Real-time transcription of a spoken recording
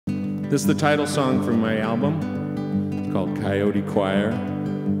This is the title song from my album. It's called Coyote Choir.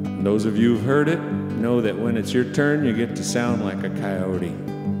 And those of you who've heard it know that when it's your turn, you get to sound like a coyote.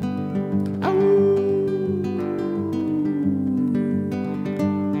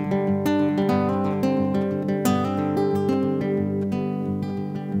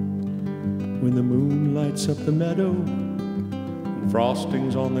 When the moon lights up the meadow and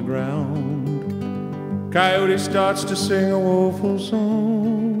frosting's on the ground, Coyote starts to sing a woeful song.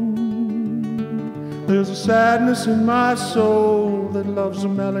 There's a sadness in my soul that loves a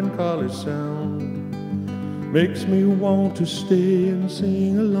melancholy sound, makes me want to stay and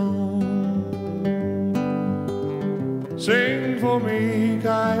sing along. Sing for me,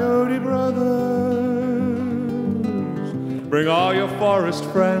 coyote brothers, bring all your forest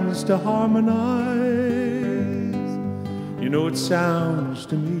friends to harmonize. You know it sounds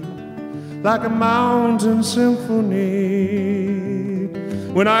to me like a mountain symphony.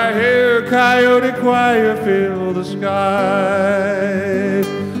 When I hear Coyote Choir fill the skies.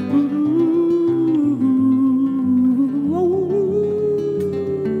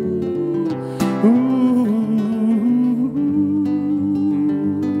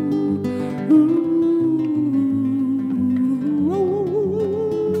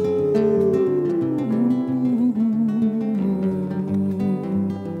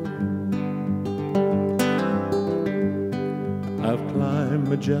 I've climbed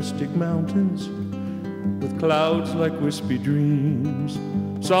majestic mountains with clouds like wispy dreams,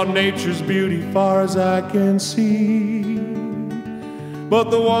 saw nature's beauty far as I can see. But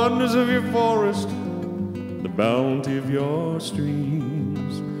the wonders of your forest, the bounty of your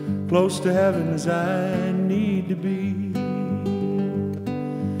streams, close to heaven as I need to be.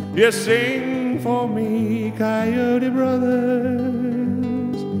 Yes, sing for me, coyote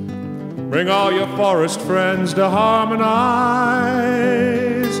brothers, bring all your forest friends to harmonize.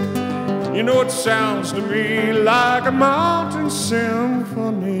 You know it sounds to me like a mountain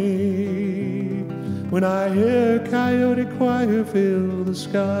symphony when I hear Coyote Choir fill the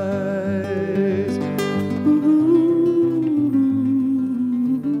skies.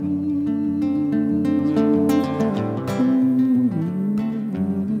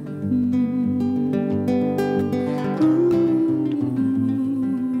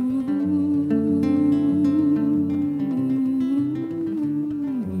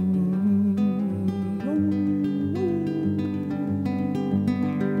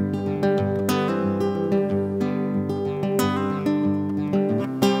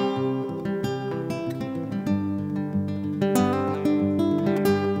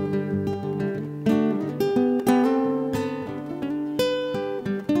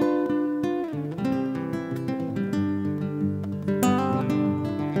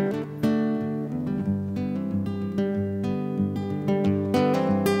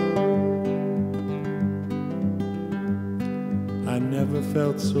 I never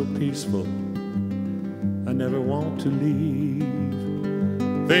felt so peaceful, I never want to leave.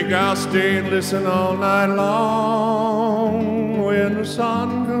 Think I'll stay and listen all night long. When the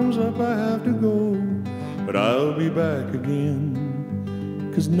sun comes up I have to go, but I'll be back again,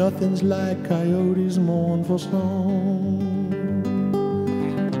 'cause nothing's like Coyote's mournful song.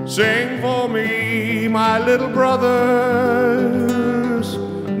 Sing for me, my little brothers,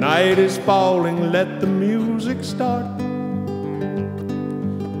 night is falling, let the music start.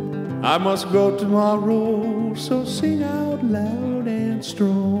 I must go tomorrow, so sing out loud and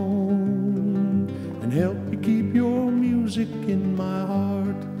strong, and help me keep your music in my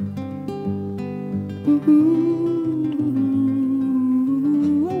heart.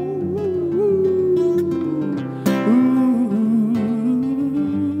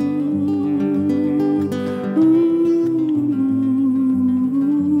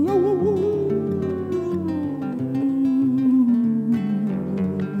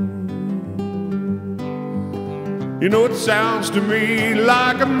 You know it sounds to me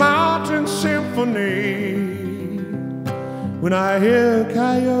like a mountain symphony when I hear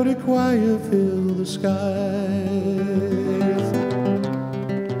Coyote Choir fill the skies.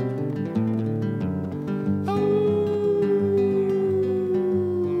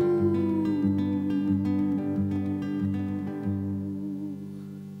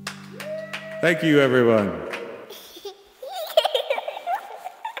 Thank you, everyone.